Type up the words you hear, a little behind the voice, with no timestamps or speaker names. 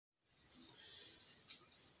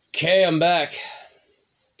Okay, I'm back.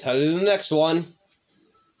 Time to do the next one.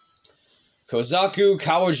 Kosaku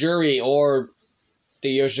Kawajiri, or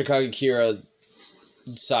the Yoshikage Kira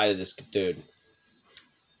side of this dude.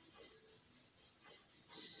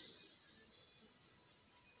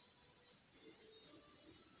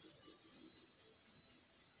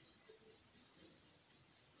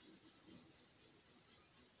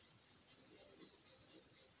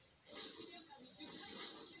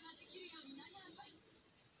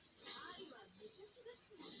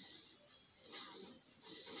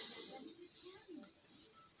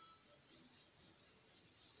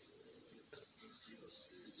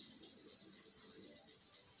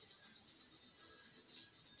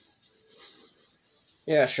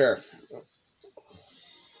 Yeah, sure.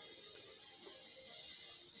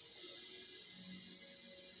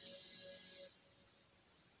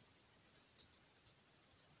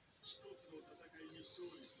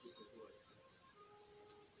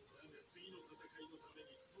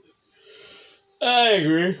 I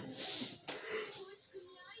agree.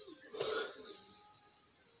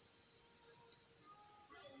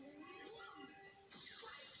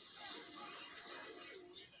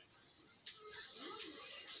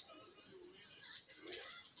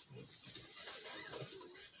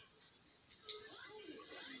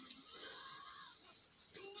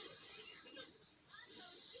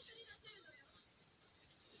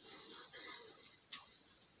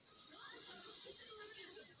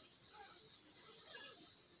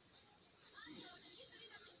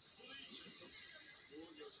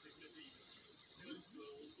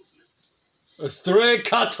 Stray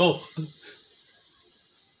Kato.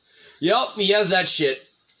 Yup, he has that shit.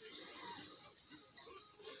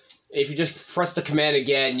 If you just press the command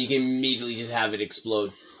again, you can immediately just have it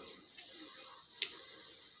explode.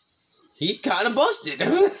 He kinda busted.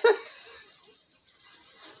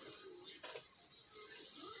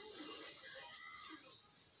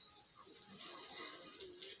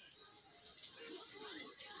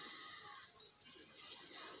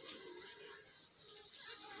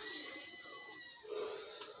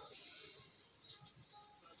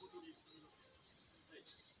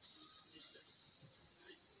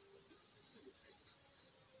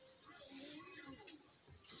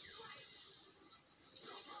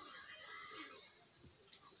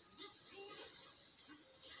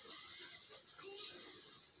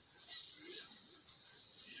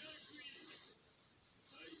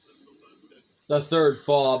 The third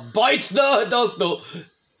ball bites the dust.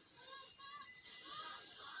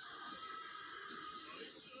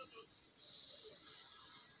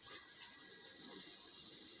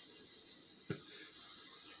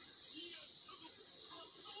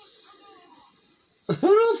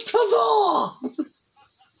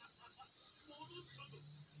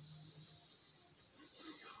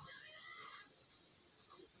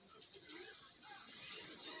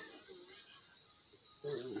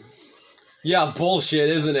 Yeah, bullshit,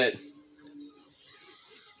 isn't it?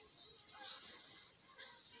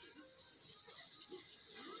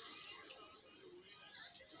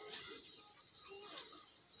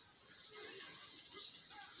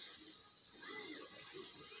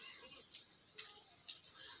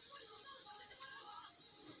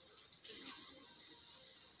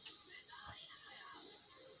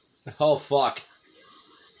 Oh, fuck.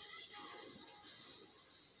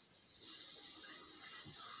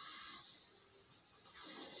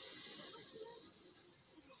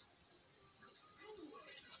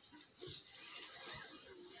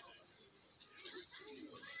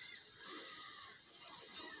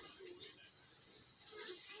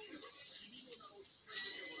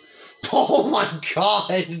 Oh my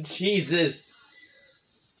god, Jesus.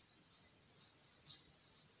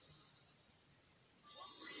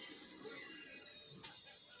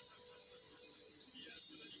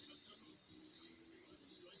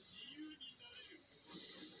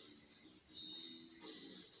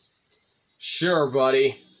 Sure,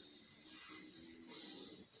 buddy.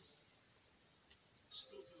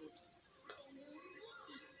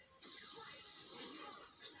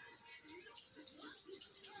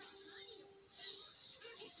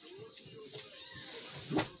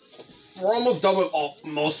 We're almost done with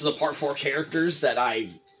most of the Part 4 characters that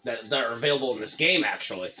that are available in this game,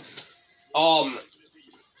 actually.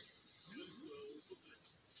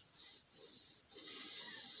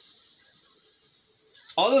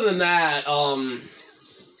 Other than that,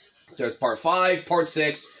 there's Part 5, Part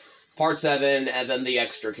 6, Part 7, and then the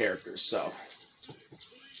extra characters, so.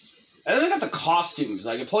 And then I got the costumes.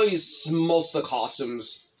 I can play most of the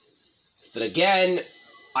costumes that, again,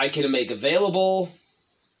 I can make available.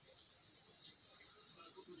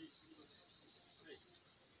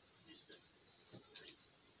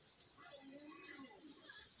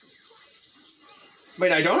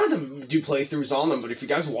 mean, I don't have to do playthroughs on them, but if you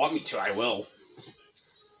guys want me to, I will.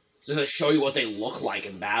 Just to show you what they look like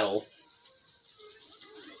in battle.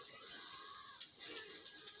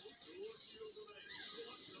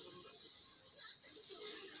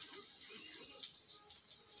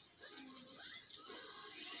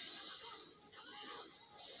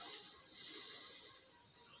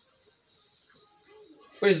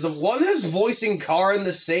 Wait, is the one who's voicing Karin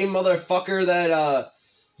the same motherfucker that,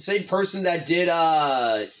 same person that did,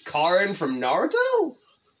 Karin from Naruto? I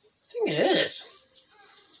think it is.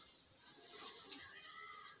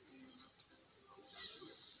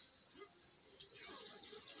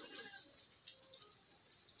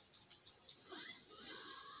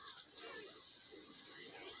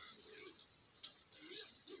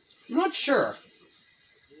 I'm not sure.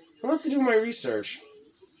 I'll have to do my research.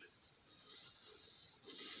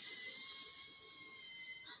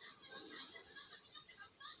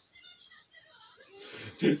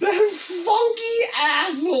 That funky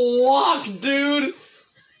ass walk, dude!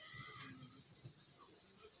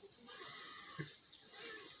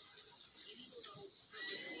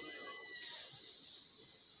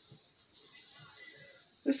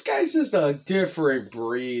 This guy's just a different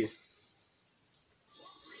breed.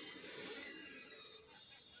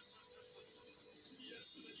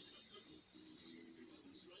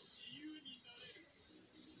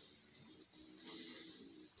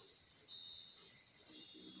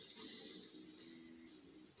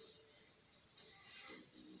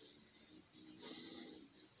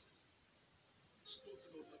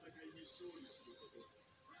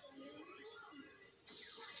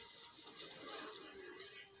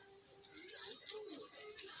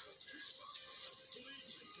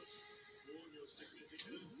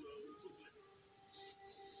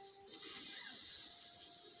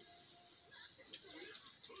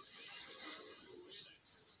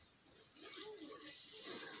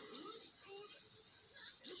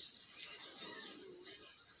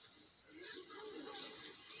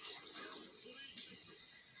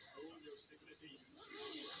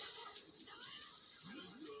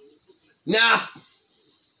 Nah!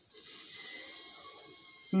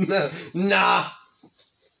 Nah!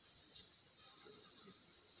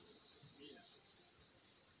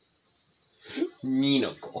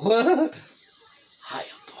 Minoko.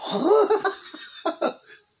 Hayato.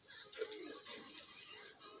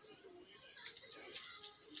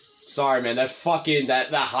 Sorry, man. That fucking...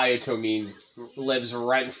 That Hayato meme lives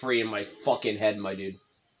rent-free in my fucking head, my dude.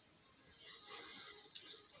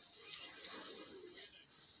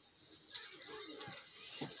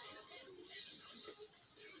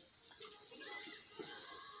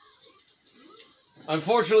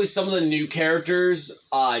 Unfortunately, some of the new characters,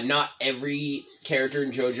 not every character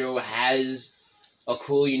in JoJo has a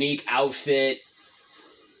cool, unique outfit,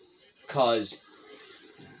 because,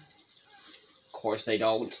 of course, they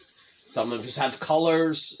don't. Some of them just have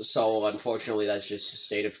colors, so unfortunately, that's just a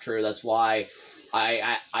state of true. That's why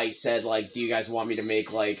I said, like, do you guys want me to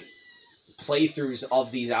make, like, playthroughs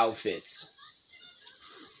of these outfits?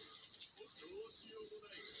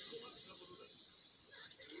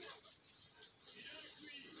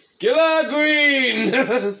 Killer Queen!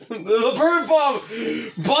 The bird bomb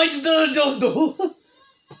bites the dust.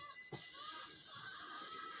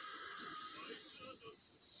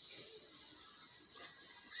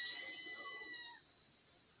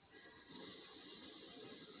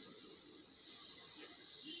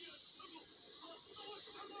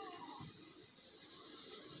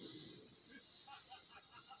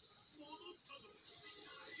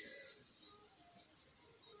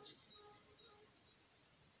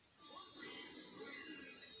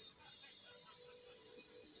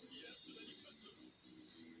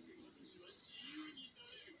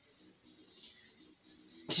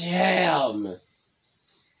 Damn!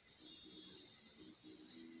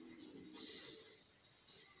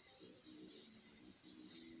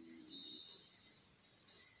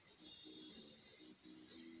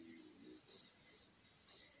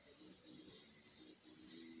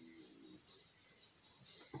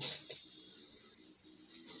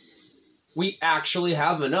 We actually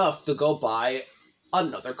have enough to go buy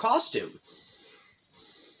another costume.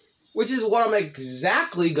 Which is what I'm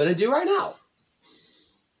exactly gonna do right now.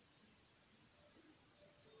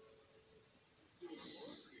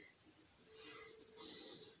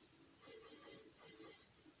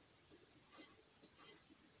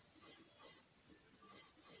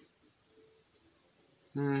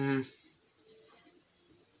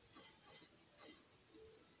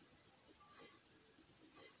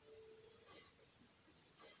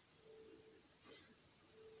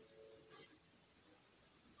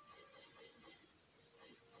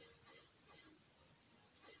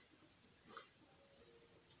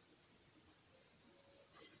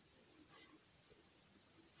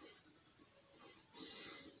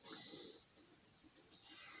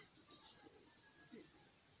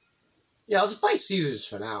 Yeah, I'll just buy Caesars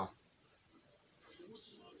for now.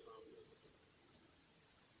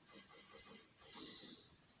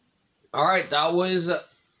 Alright, that was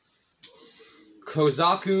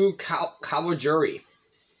Kosaku Kawajiri.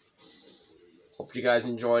 Hope you guys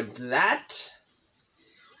enjoyed that.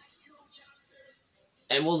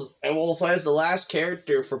 And we'll play as the last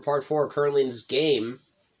character for part 4 currently in this game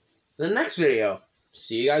in the next video.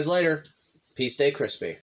 See you guys later. Peace, stay crispy.